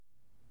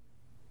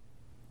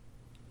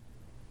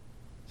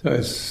So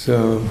it's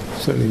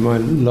certainly my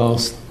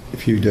last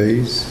few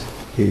days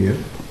here.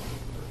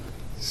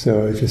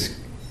 So I just,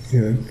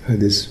 had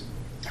this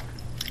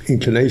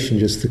inclination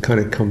just to kind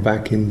of come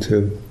back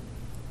into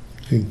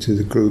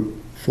the group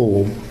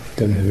form.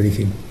 Don't have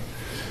anything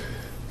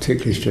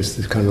particularly. It's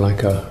just kind of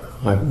like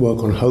I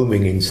work on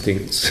homing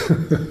instincts,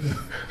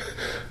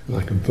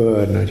 like a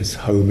bird, and I just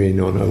home in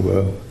on,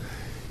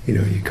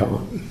 you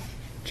can't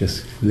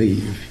just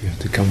leave. You have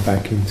to come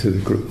back into the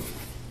group,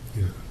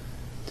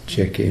 to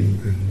check in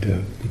and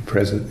be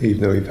present,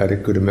 even though we've had a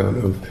good amount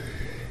of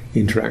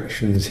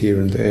interactions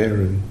here and there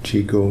and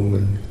qigong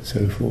and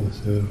so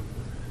forth. So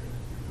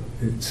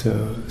it's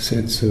a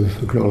sense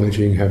of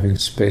acknowledging having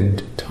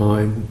spent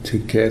time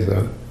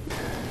together,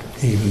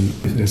 even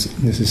if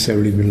there's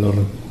necessarily been a lot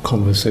of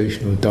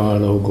conversation or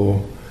dialogue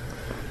or,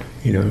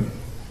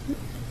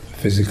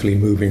 physically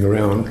moving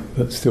around,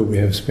 but still we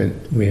have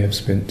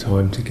spent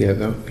time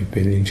together. We've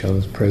been in each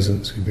other's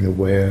presence. We've been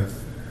aware.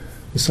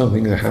 There's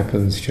something that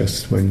happens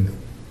just when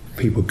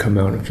people come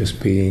out of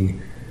just being,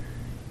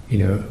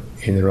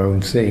 in their own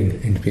thing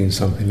into being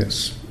something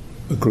that's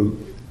a group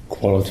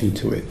quality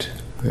to it.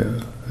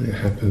 And it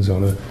happens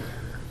on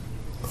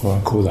what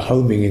I call the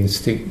homing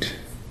instinct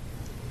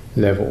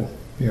level.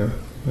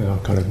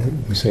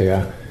 We say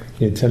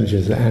the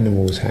intelligence that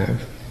animals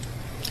have,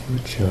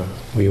 which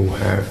we all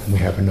have, and we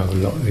have another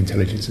lot of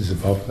intelligences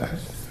above that.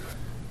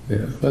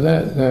 But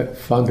that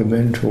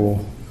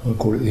fundamental, I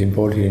call it the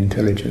embodied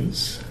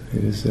intelligence,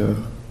 is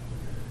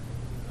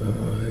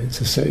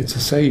it's a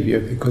saviour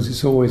because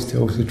it always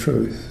tells the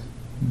truth.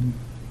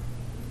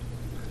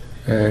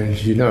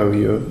 And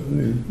your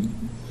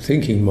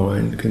thinking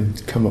mind can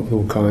come up with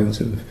all kinds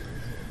of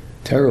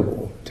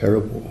terrible,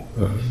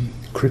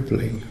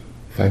 crippling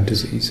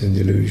fantasies and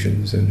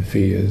delusions and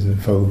fears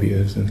and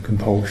phobias and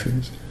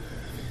compulsions.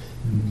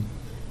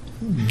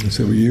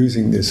 So we're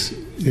using this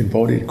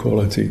embodied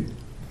quality,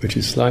 which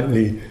is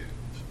slightly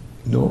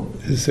not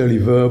necessarily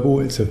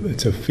verbal, it's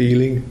a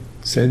feeling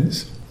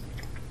sense,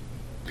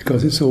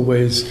 because it's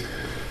always,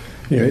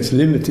 it's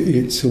limited,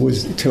 it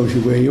tells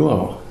you where you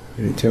are,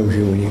 and it tells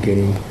you when you're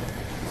getting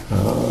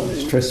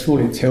stressful,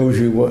 it tells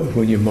you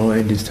when your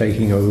mind is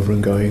taking over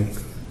and going,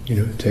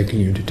 taking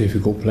you into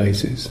difficult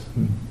places.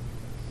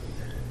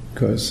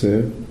 Because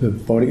the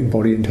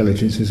body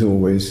intelligence is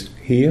always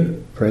here,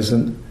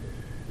 present.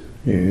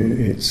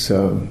 It's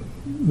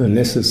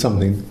unless there's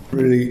something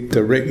really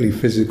directly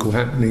physical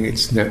happening,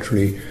 it's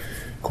naturally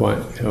quite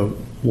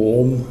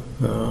warm,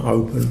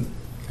 open,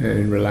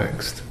 and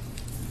relaxed.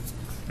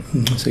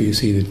 So you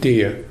see the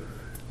deer,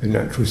 the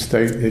natural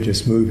state, they're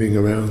just moving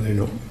around. They're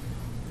not,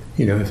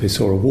 if they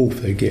saw a wolf,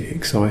 they get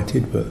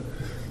excited, but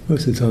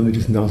most of the time they're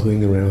just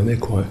nuzzling around. They're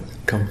quite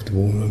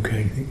comfortable and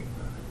okay.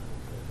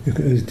 Look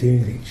at those deer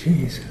and think,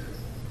 geez,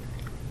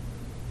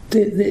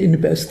 they're in a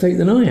better state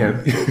than I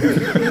am.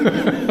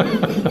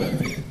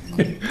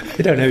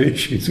 They don't have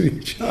issues with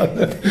each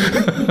other.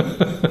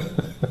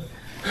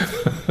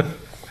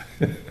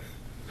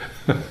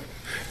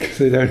 Because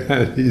they don't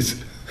have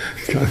these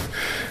kind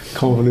of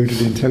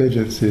convoluted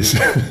intelligences.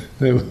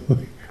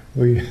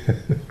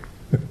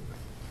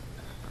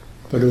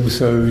 But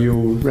also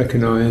you'll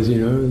recognise, that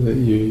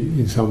you,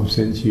 in some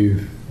sense,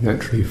 you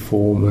naturally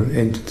form an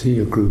entity,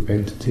 a group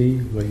entity,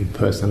 where your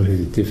personality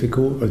is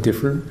difficult or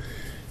different.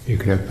 You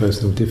can have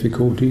personal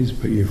difficulties,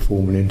 but you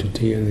form an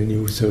entity, and then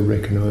you also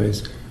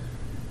recognise,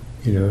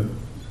 you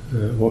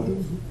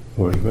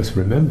must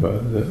remember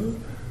that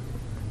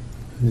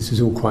this is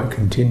all quite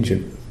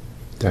contingent.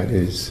 That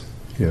is,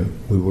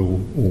 we will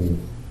all,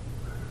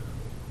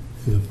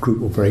 the group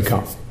will break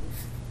up,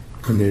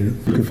 and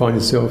then you can find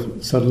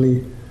yourself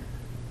suddenly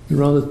in a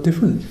rather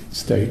different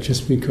state,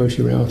 just because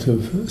you're out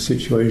of a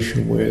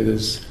situation where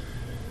there's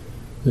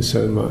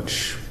so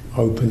much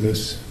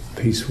openness,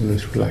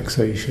 peacefulness,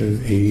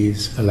 relaxation,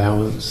 ease,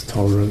 allowance,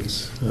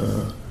 tolerance,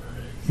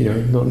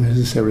 not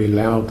necessarily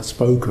loud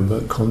spoken,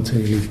 but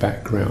continually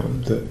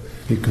background that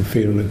you can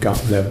feel on a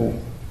gut level.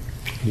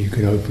 You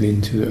can open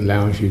into that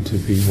allows you to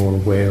be more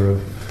aware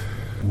of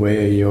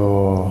where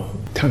your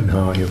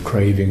tanha, your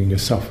craving and your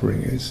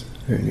suffering is,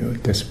 and your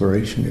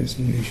desperation is,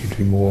 and you should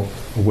be more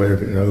aware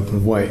of it in an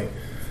open way.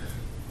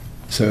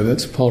 So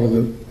that's part of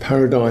the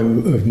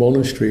paradigm of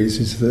monasteries,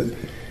 is that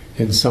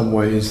in some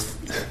ways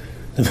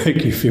they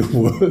make you feel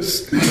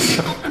worse.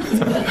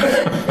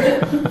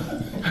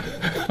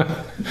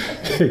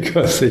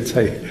 Because they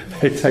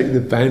take the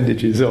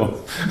bandages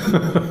off.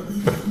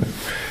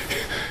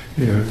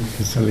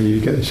 Because suddenly you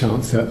get the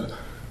chance that,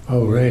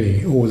 oh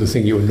really, all the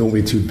thing you were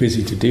normally too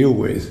busy to deal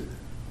with,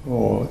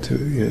 or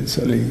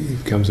suddenly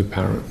it becomes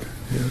apparent.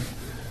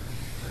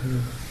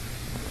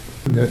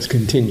 And that's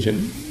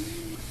contingent.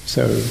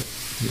 So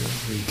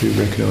we do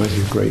recognise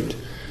with great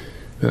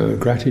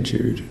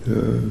gratitude,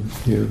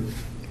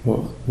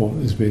 what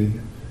has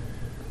been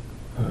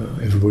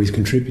everybody's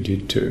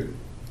contributed to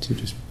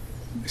just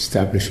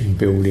establishing,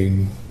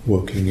 building,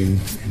 working in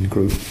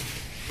group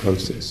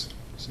process.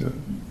 So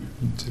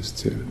just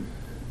to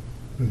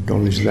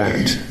acknowledge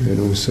that, and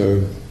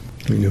also,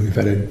 we've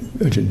had a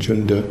Ajahn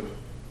Chunda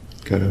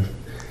kind of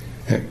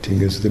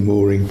acting as the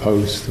mooring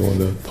post or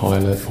the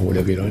pilot or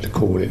whatever you like to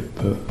call it,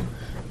 but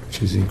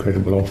which is an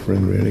incredible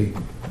offering, really.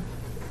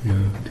 You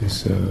know,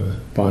 just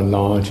by and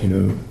large, you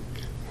know,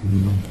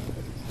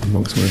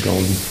 amongst my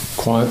golden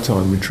quiet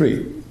time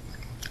retreat.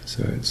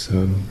 So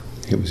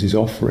it was his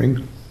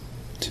offering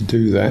to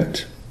do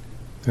that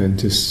and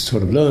to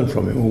sort of learn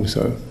from it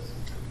also.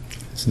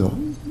 It's not,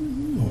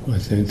 I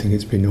don't think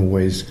it's been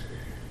always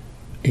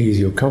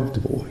easy or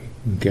comfortable.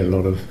 You get a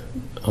lot of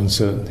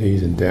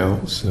uncertainties and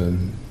doubts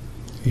and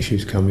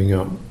issues coming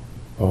up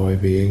by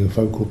being a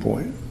focal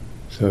point.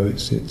 So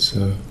it's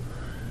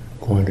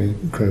quite an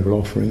incredible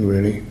offering,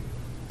 really.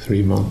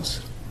 3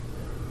 months.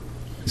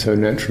 So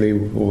naturally,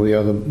 all the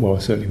other, well,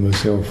 certainly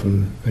myself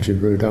and Ajahn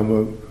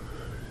Buddhadhammo,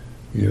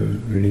 you know,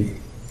 really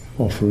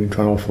trying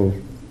to offer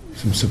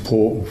some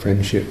support and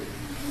friendship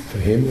for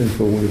him and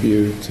for all of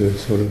you to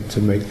sort of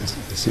to make the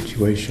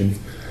situation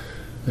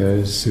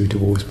as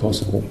suitable as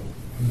possible.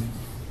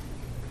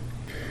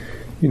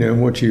 You know,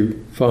 what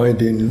you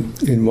find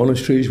in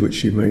monasteries,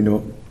 which you may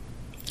not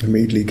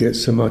immediately get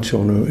so much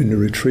on in a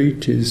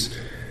retreat, is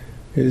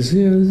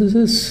you know,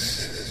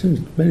 there's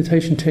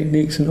meditation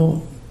techniques and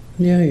all.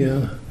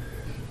 Yeah.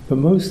 But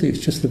mostly it's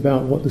just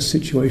about what the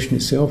situation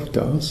itself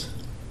does.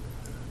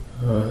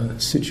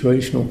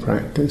 Situational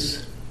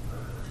practice.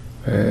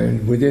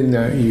 And within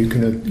that you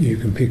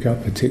can pick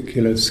up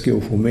particular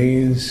skillful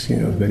means, you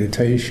know, of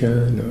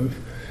meditation, of,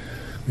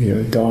 you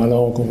know,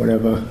 dialogue or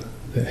whatever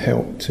that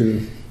help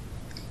to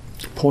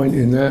point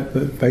in that,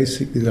 but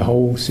basically the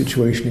whole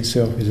situation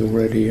itself is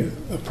already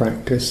a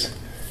practice,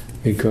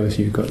 because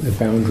you've got the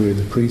boundary of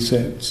the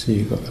precepts,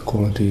 you've got the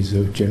qualities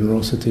of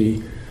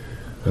generosity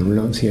and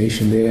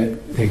renunciation there,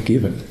 they're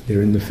given,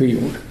 they're in the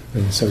field,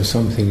 and so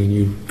something in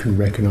you can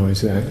recognise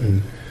that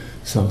and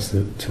starts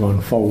to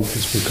unfold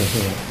just because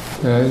of that.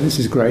 And this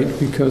is great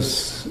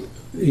because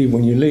even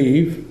when you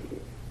leave,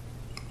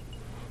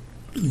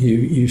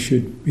 you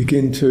should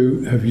begin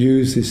to have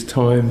used this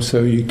time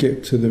so you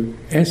get to the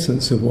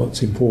essence of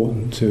what's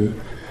important to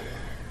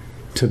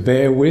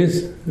bear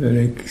with, and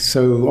it's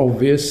so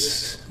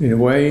obvious in a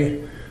way,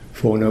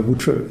 Four Noble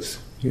Truths,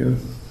 you know.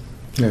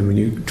 And when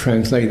you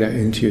translate that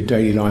into your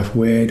daily life,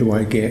 where do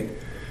I get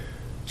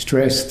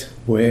stressed?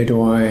 Where do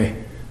I,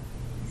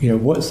 you know,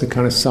 what's the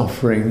kind of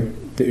suffering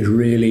that is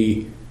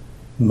really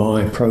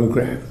my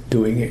program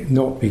doing it?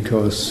 Not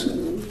because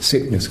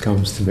sickness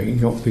comes to me,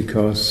 not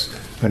because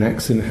an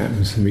accident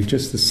happens to me,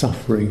 just the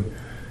suffering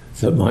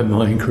that my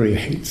mind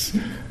creates.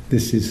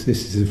 This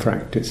is a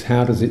practice.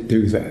 How does it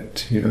do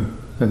that? You know,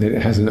 and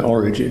it has an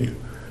origin.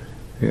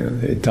 You know,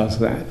 it does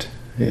that.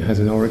 It has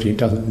an origin. It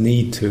doesn't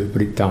need to,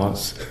 but it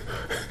does.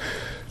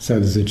 So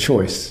there's a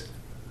choice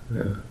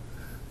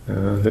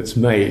that's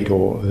made,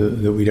 or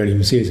that we don't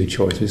even see as a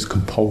choice. It's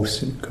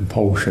compulsion,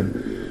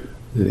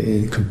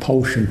 the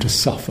compulsion to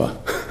suffer,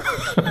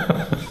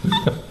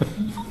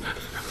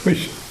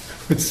 which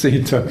would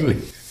seem totally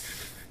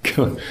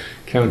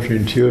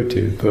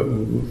counterintuitive,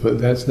 but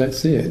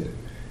that's it,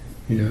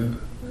 you know.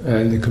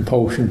 And the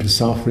compulsion to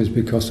suffer is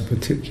because of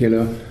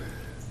particular,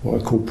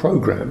 what I call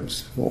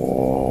programs,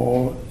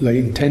 or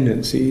latent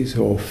tendencies,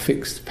 or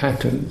fixed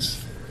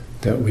patterns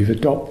that we've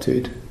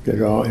adopted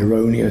that are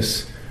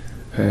erroneous,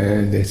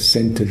 and they're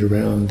centered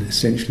around,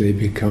 essentially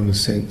they become a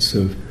sense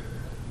of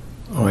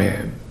I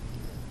am.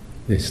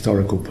 The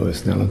historical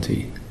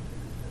personality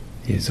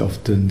is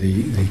often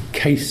the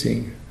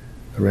casing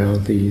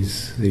around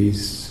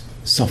these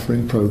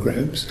suffering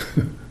programs.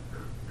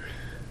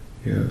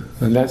 Yeah,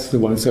 and that's the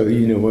one. So,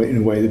 you know, in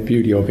a way, the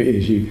beauty of it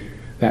is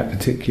that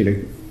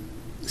particular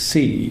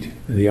seed,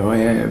 the I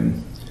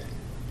am,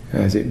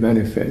 as it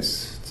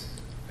manifests,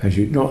 as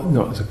you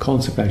not as a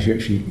concept, as you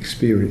actually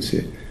experience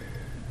it.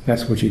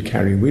 That's what you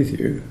carry with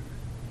you,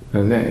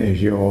 and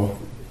that's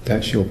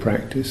your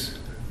practice.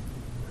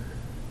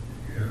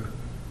 Yeah.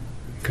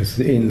 Because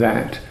in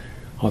that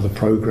are the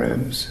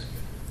programs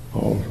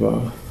of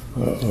the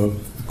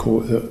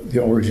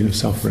origin of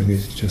suffering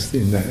is just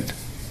in that.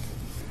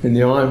 And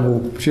the I am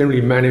will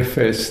generally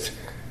manifest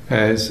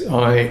as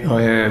I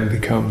am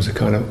becomes a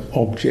kind of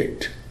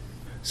object.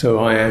 So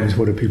I am is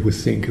what do people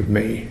think of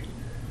me?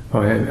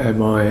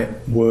 Am I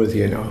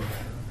worthy enough?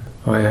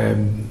 I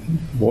am,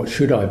 what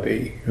should I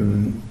be?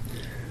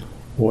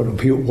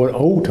 What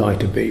ought I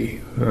to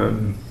be?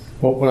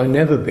 What will I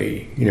never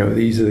be? You know,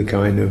 these are the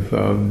kind of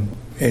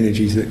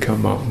energies that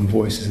come up and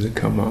voices that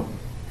come up.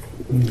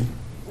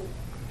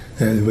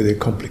 And with their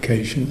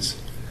complications.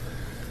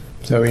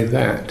 So in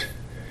that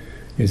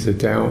is the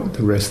doubt,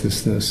 the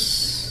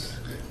restlessness,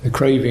 the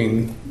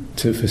craving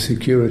for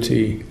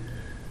security,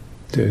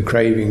 the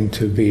craving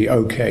to be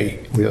okay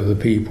with other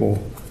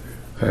people,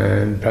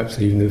 and perhaps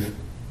even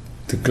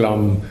the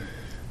glum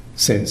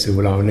sense of,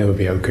 well, I'll never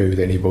be okay with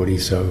anybody,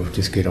 so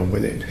just get on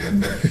with it.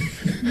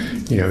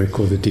 You know, we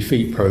call the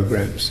defeat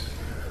programs,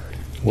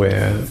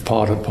 where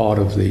part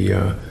of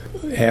the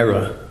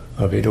error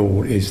of it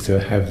all is to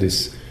have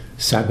this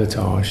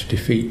sabotage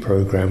defeat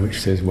program, which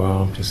says,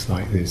 well, I'm just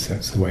like this,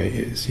 that's the way it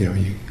is. You know,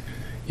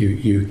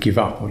 you give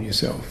up on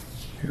yourself.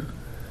 Yeah.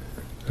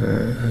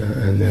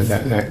 and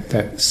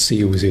that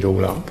seals it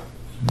all up.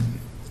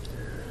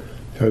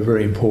 So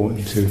very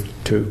important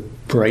to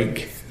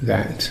break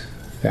that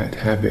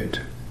habit.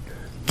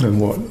 And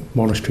what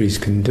monasteries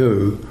can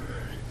do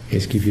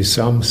is give you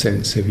some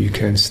sense if you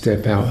can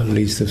step out at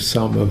least of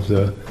some of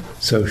the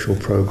social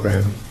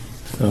program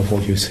of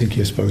what you think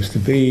you're supposed to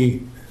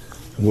be,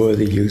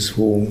 worthy,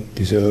 useful,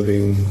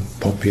 deserving,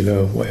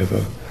 popular,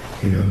 whatever,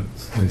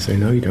 and say,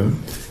 no, you don't.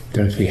 You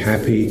don't have to be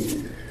happy,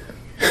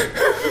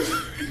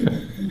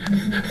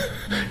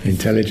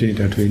 intelligent, you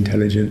don't have to be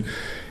intelligent,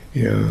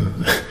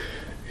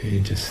 you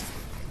just,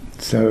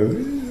 so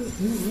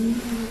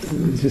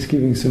just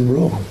giving some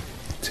room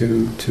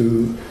to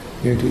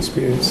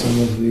experience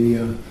some of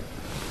the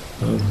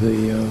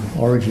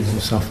origins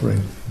of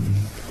suffering,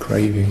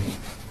 craving,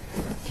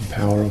 the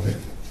power of it.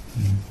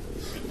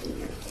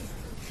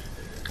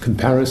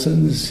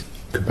 Comparisons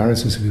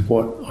with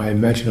what I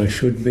imagine I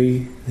should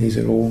be. These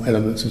are all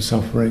elements of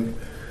suffering.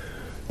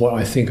 What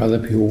I think other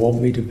people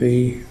want me to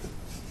be,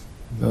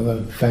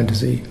 another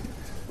fantasy.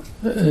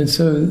 And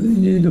so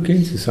you look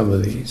into some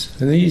of these,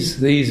 and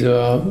these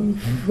are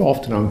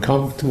often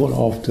uncomfortable.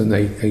 Often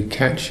they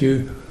catch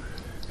you,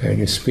 and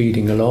you're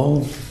speeding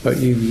along. But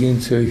you begin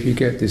to, if you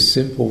get this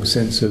simple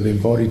sense of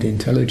embodied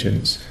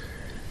intelligence,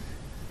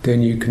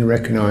 then you can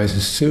recognize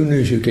as soon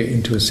as you get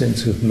into a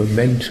sense of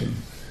momentum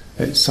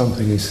that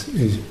something is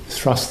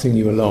thrusting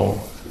you along.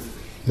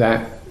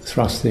 That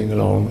thrusting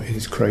along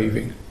is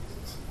craving.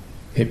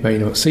 It may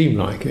not seem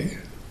like it,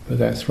 but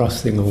that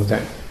thrusting or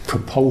that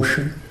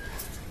propulsion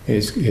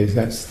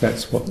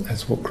that's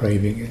what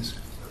craving is.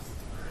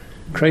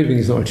 Craving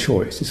is not a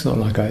choice. It's not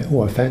like I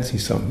fancy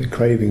something.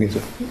 Craving is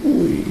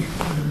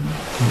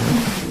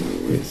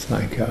it's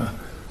like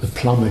the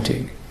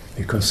plummeting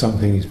because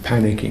something is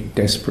panicking,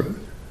 desperate,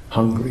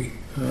 hungry,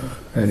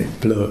 and it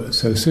blurs.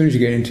 So as soon as you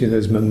get into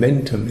those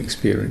momentum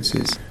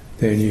experiences,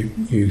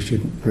 then you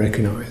should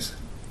recognize,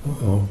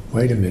 oh,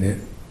 wait a minute,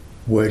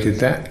 where did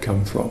that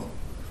come from?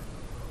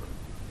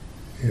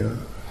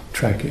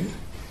 Track it.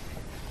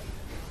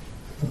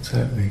 What's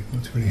happening?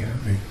 What's really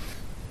happening?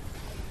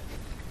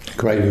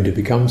 Craving to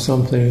become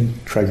something,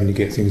 craving to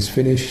get things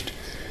finished,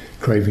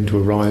 craving to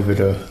arrive at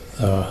a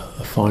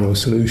final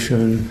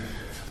solution,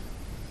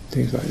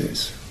 things like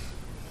this.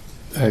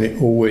 And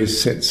it always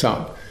sets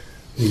up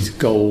these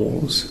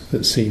goals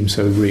that seem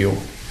so real,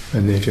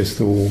 and they're just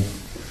all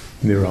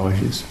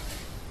mirages.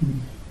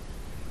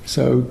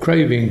 So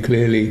craving,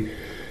 clearly,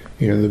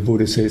 the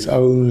Buddha says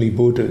only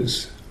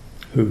Buddhas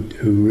who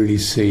really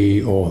see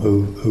or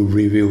who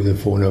reveal the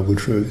Four Noble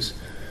Truths.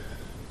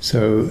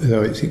 So,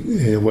 though it's,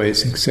 in a way,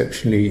 it's an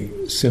exceptionally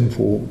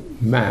simple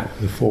map,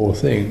 the four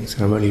things,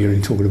 and I'm only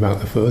really talking about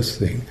the first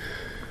thing,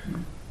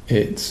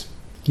 it's,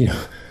 the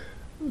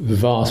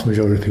vast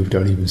majority of people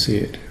don't even see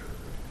it,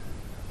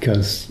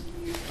 because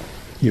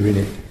you're in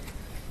it.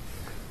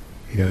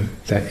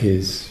 That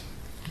is,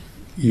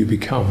 you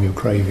become your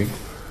craving.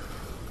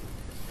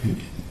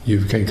 You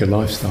make a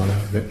lifestyle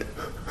out of it.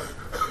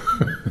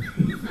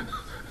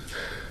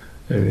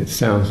 And it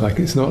sounds like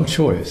it's not a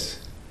choice.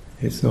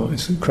 It's not.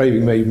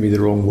 Craving may be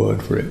the wrong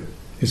word for it.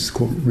 It's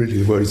called,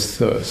 really, the word is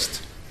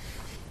thirst.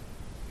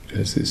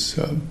 There's this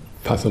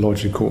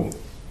pathological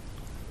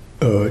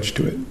urge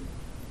to it.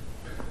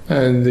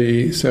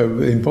 And so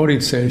the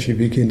embodied sense, you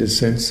begin to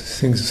sense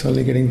things are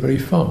suddenly getting very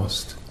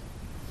fast.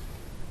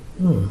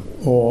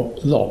 Or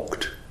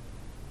locked.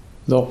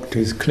 Locked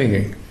is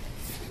clinging.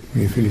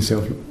 You feel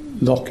yourself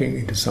locking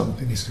into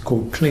something. This is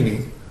called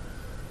clinging.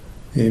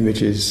 The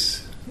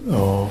images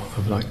are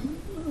of like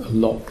a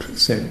locked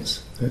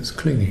sense. That's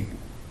clinging.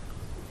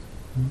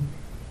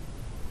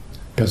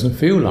 Doesn't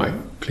feel like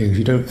clinging.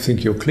 You don't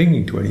think you're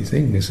clinging to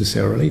anything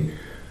necessarily,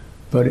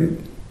 but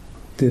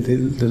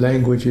the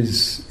language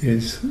is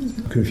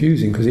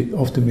confusing because it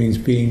often means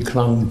being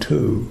clung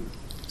to.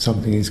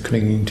 Something is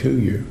clinging to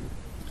you.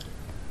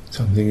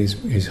 Something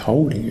is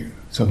holding you.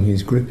 Something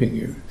is gripping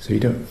you. So you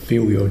don't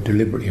feel you're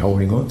deliberately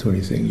holding on to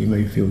anything. You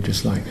may feel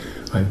just like,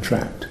 I'm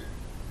trapped.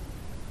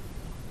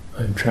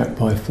 I'm trapped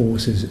by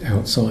forces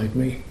outside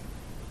me.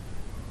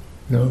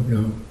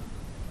 No.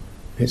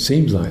 It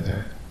seems like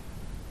that.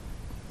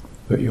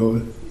 But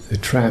the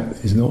trap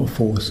is not a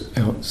force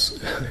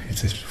outside,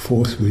 it's a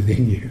force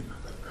within you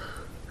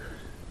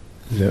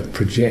that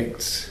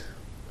projects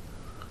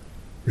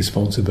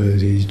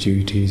responsibilities,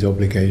 duties,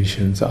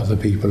 obligations that other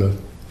people are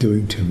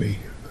doing to me,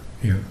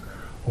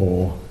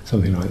 or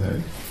something like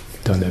that,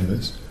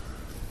 dilemmas.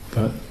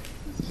 But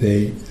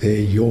they're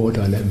your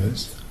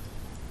dilemmas.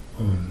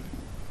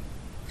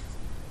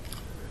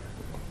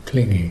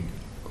 Clinging,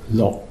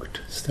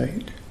 locked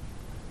state.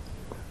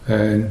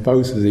 And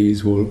both of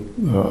these will,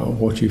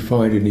 what you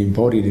find in the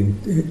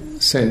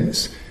embodied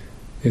sense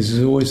is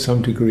there's always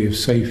some degree of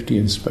safety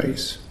and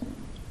space.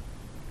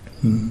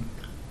 The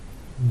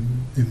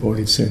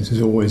embodied sense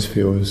always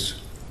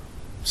feels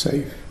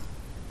safe.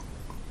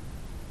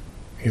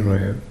 Here I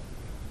am.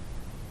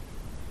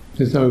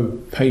 There's no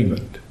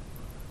payment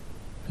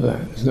for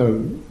that. There's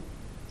no,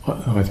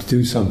 I have to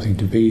do something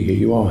to be here.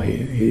 You are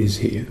here. It is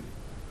here.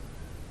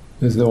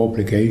 There's no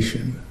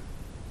obligation.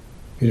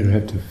 You don't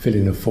have to fill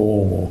in a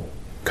form or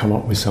come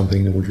up with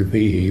something in order to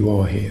be here. You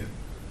are here.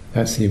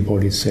 That's the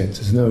embodied sense.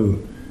 There's no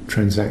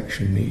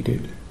transaction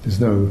needed. There's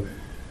no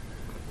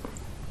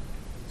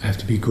I have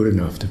to be good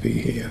enough to be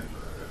here.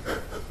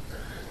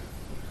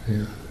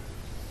 Yeah.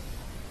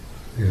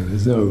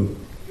 There's no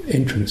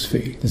entrance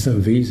fee. There's no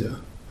visa.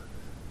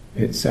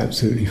 It's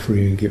absolutely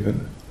free and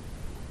given.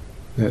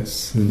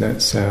 That's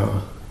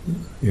our,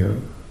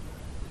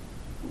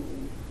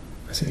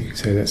 so you could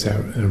say that's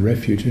our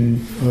refuge,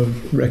 and I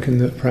reckon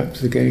that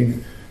perhaps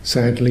again,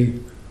 sadly,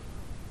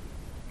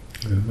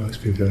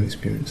 most people don't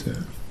experience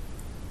that.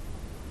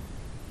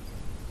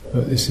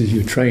 But this is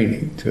your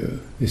training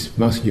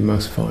you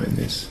must find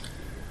this,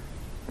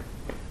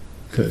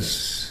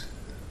 because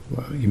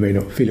you may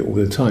not feel it all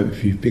the time.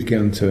 If you've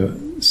begun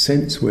to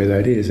sense where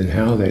that is and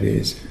how that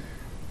is,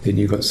 then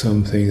you've got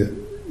something that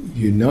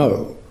you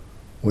know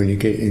when you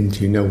get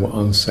into, what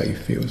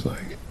unsafe feels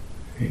like.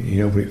 You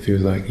know what it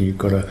feels like, and you've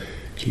got to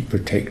keep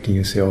protecting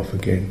yourself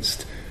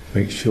against,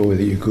 make sure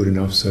that you're good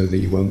enough so that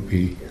you won't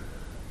be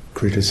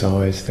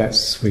criticised.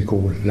 That's what we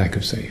call lack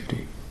of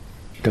safety.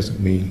 It doesn't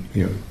mean,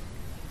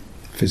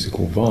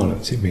 physical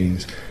violence. It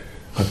means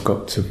I've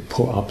got to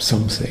put up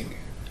something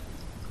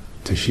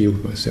to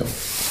shield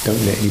myself.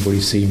 Don't let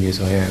anybody see me as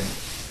I am.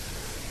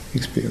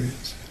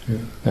 Experience.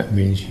 That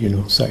means you're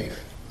not safe,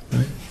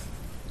 right?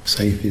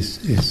 Safe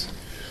is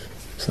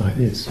like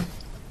this.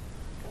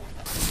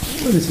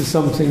 Well, this is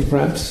something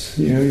perhaps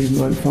you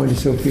might find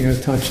yourself being able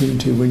to touch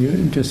into when you're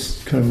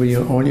just kind of when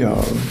you're on your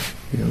own.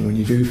 When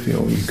you do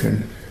feel you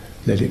can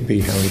let it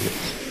be how it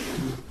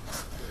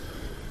is.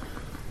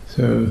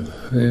 So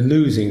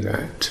losing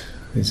that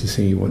is the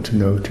thing you want to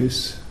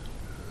notice.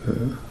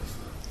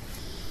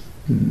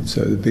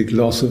 So the big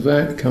loss of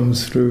that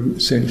comes through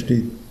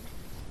essentially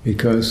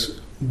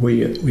because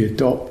we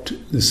adopt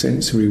the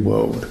sensory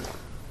world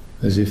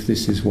as if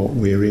this is what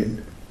we're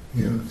in.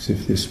 As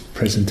if this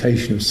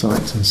presentation of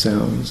sights and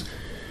sounds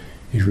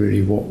is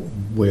really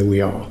where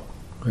we are.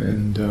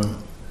 And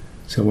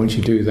so once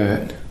you do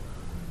that,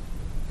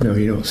 no,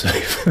 you're not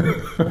safe.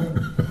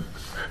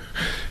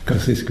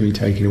 Because this can be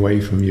taken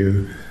away from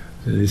you.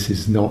 This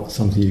is not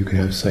something you can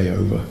have say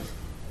over.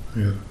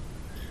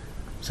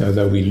 So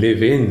though we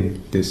live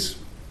in this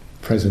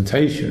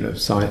presentation of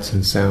sights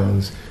and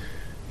sounds,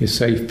 your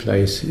safe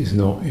place is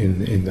not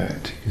in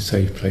that. Your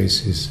safe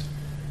place is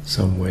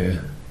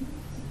somewhere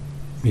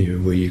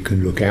where you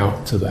can look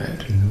out to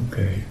that and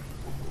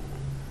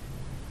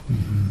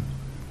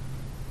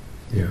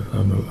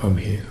I'm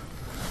here.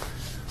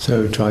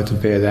 So try to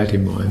bear that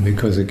in mind,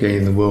 because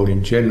again the world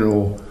in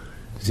general,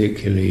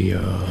 particularly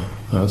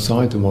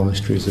outside the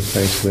monastery, is a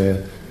place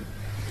where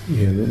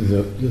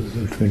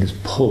the tremendous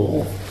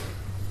pull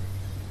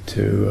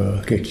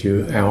to get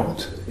you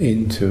out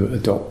into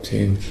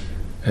adopting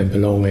and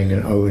belonging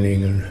and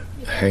owning and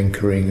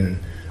hankering and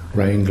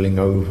wrangling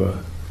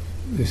over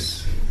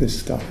this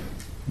stuff,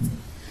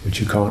 which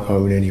you can't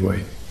own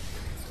anyway.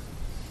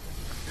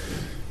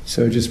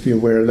 So just be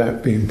aware of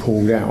that being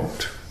pulled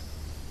out.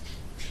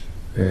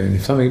 And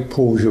if something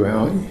pulls you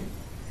out,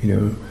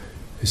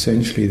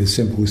 essentially the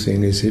simple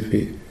thing is if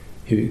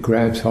it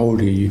grabs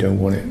hold of you, you don't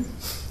want it.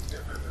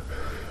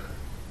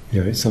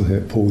 It's something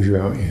that pulls you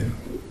out.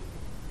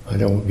 I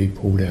don't want to be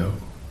pulled out.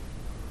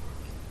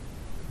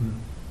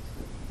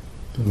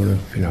 I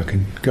want to, I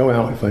can go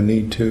out if I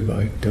need to, but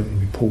I don't want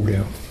to be pulled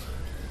out.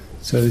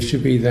 So there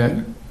should be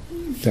that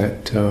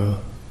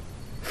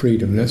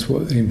freedom. That's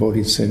what the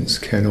embodied sense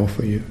can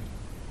offer you,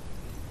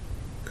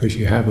 because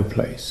you have a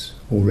place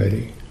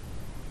already.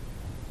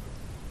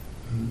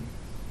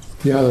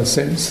 The other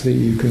sense that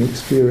you can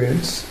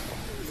experience,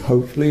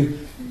 hopefully,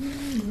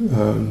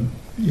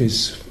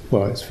 is,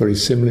 it's very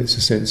similar. It's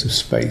a sense of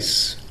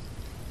space.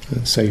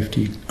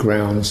 Safety,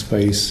 ground,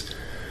 space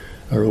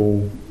are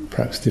all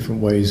perhaps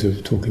different ways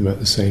of talking about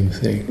the same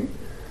thing.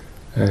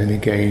 And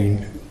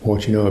again,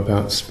 what you know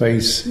about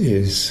space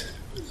is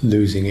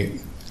losing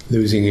it.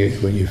 Losing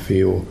it when you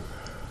feel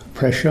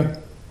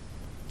pressure.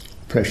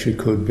 Pressure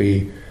could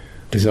be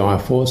desire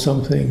for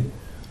something.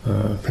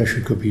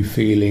 Pressure could be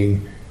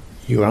feeling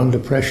you're under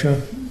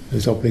pressure.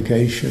 There's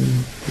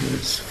obligation.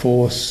 There's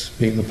force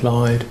being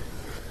applied.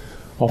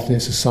 Often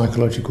it's a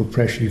psychological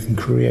pressure you can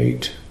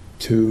create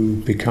to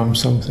become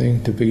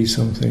something, to be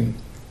something.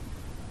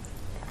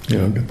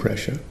 You're under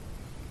pressure.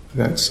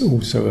 That's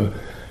also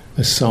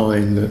a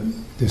sign that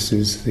this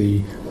is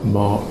the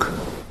mark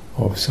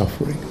of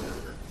suffering.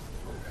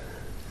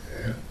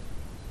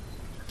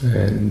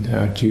 And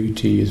our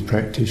duty as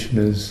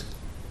practitioners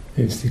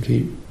is to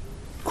keep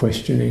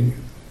questioning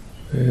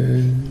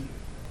and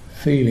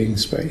feeling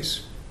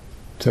space.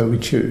 So we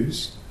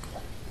choose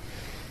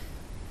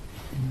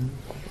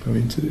go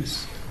into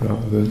this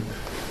rather than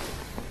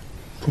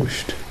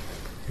pushed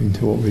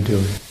into what we're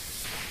doing.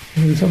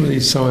 And some of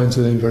these signs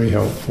are then very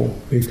helpful,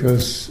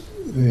 because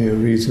the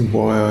reason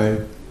why I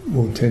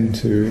will tend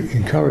to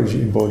encourage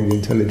embodied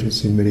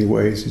intelligence in many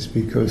ways is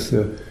because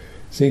the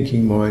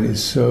thinking mind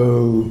is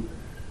so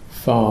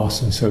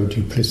fast and so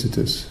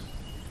duplicitous.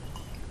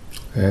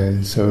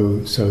 and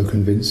so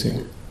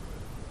convincing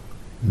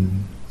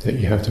that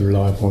you have to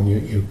rely upon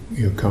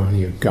your kind of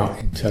your gut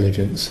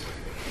intelligence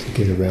to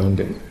get around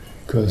it,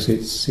 because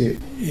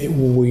it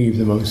will weave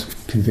the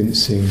most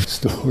convincing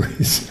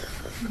stories.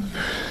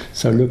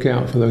 So look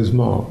out for those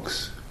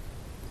marks.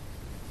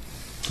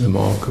 The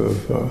mark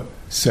of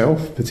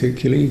self,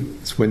 particularly,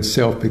 it's when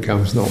self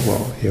becomes not,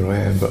 well, here I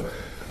am, but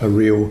a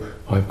real,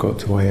 I've got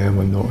to, I am,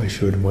 and not, I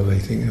should, and what they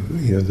think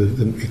of,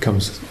 it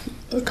becomes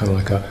kind of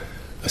like a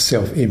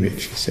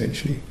self-image,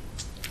 essentially.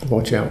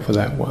 Watch out for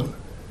that one.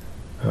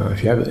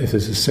 If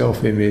there's a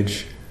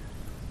self-image,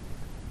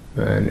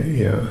 and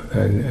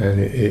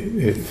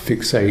it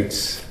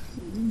fixates,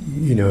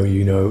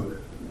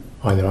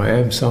 either I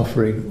am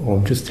suffering or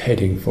I'm just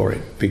heading for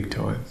it big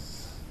time.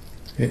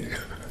 Yeah.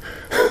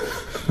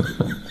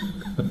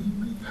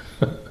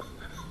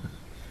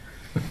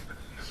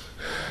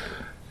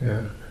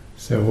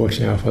 So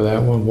watch out for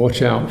that one.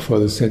 Watch out for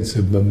the sense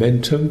of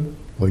momentum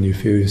when you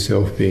feel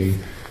yourself being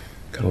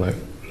kind of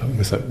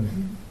almost like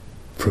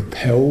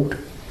propelled,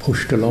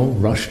 pushed along,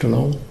 rushed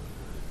along.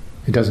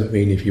 It doesn't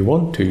mean if you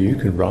want to, you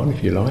can run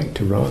if you like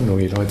to run,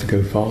 or you like to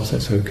go fast,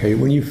 that's okay.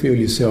 When you feel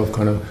yourself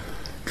kind of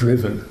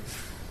driven,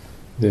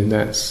 then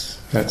that's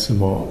a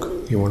mark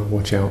you want to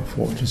watch out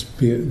for.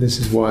 This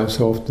is why I've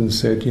so often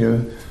said,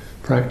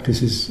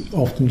 practice is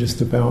often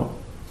just about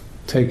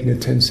taking a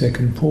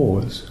 10-second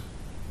pause.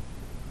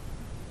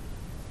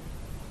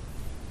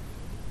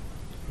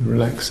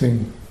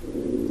 Relaxing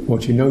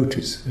what you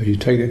notice. As you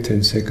take that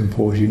 10-second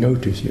pause, you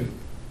notice you.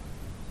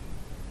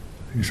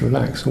 Just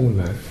relax all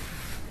that.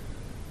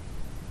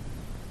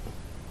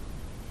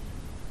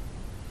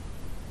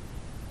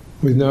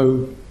 With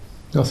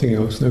nothing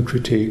else, no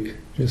critique,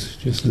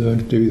 just learn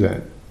to do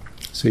that.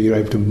 So you're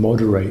able to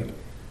moderate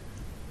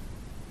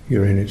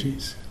your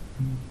energies.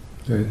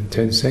 In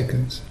 10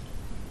 seconds.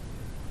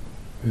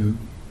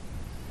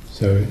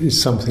 So it's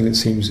something that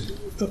seems,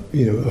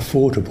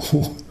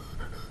 affordable.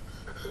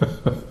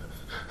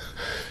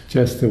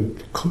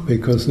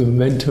 Because the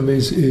momentum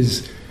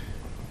is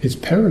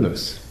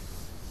perilous.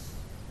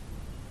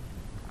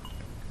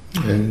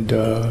 And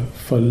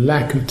for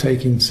lack of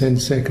taking 10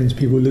 seconds,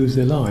 people lose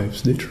their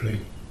lives, literally.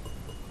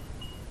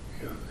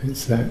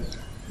 It's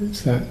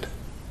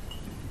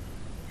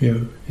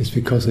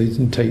because they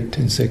didn't take a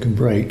 10-second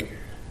break.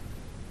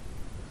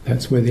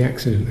 That's where the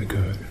accident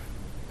occurred.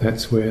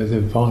 That's where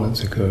the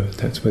violence occurred.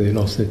 That's where they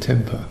lost their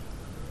temper.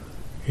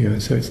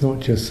 So it's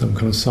not just some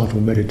kind of subtle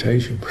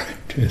meditation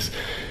practice.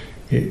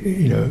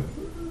 We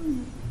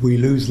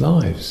lose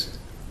lives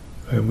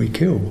and we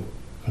kill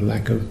for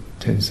lack of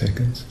 10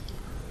 seconds.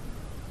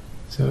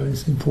 So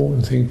it's an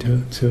important thing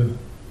to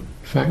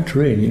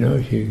factor in.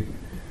 If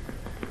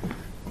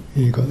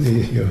you've got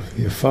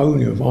your phone,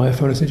 your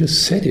iPhone, so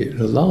just set it,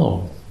 an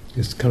alarm.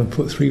 Just kind of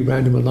put 3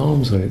 random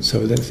alarms on it,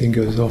 so that thing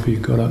goes off.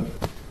 You've got it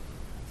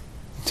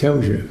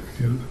tells you,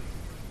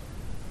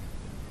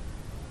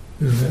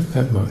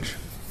 that much.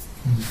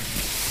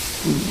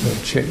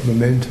 Check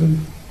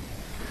momentum.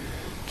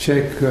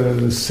 Check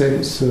the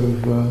sense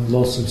of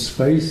loss of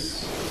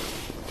space.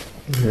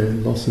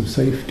 Loss of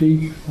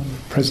safety,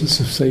 presence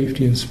of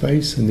safety and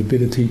space, and the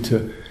ability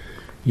to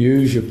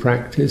use your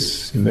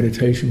practice, your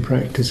meditation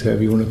practice,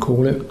 however you want to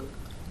call it,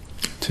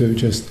 to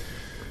just,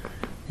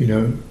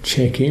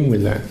 check in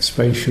with that.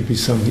 Space should be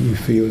something you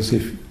feel as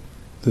if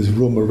there's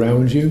room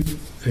around you,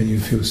 and you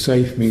feel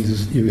safe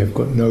means you have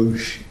got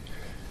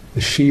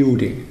the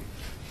shielding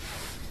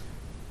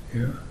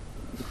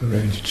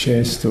around your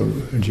chest or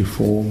around your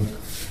form,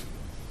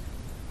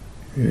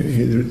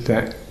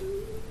 that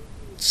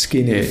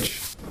skin edge.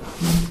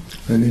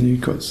 And then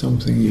you've got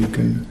something you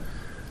can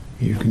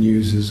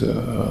use as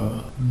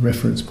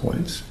reference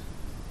points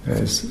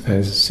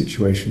as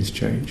situations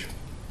change.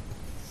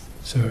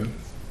 So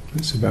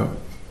that's about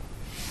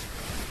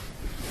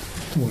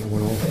what I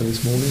want to offer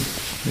this morning.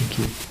 Thank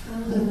you.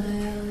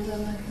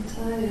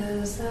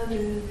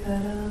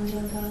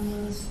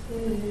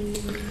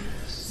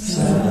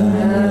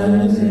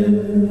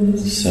 Sadhu,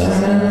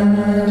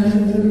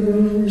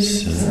 sadhu,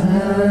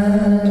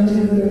 sadhu.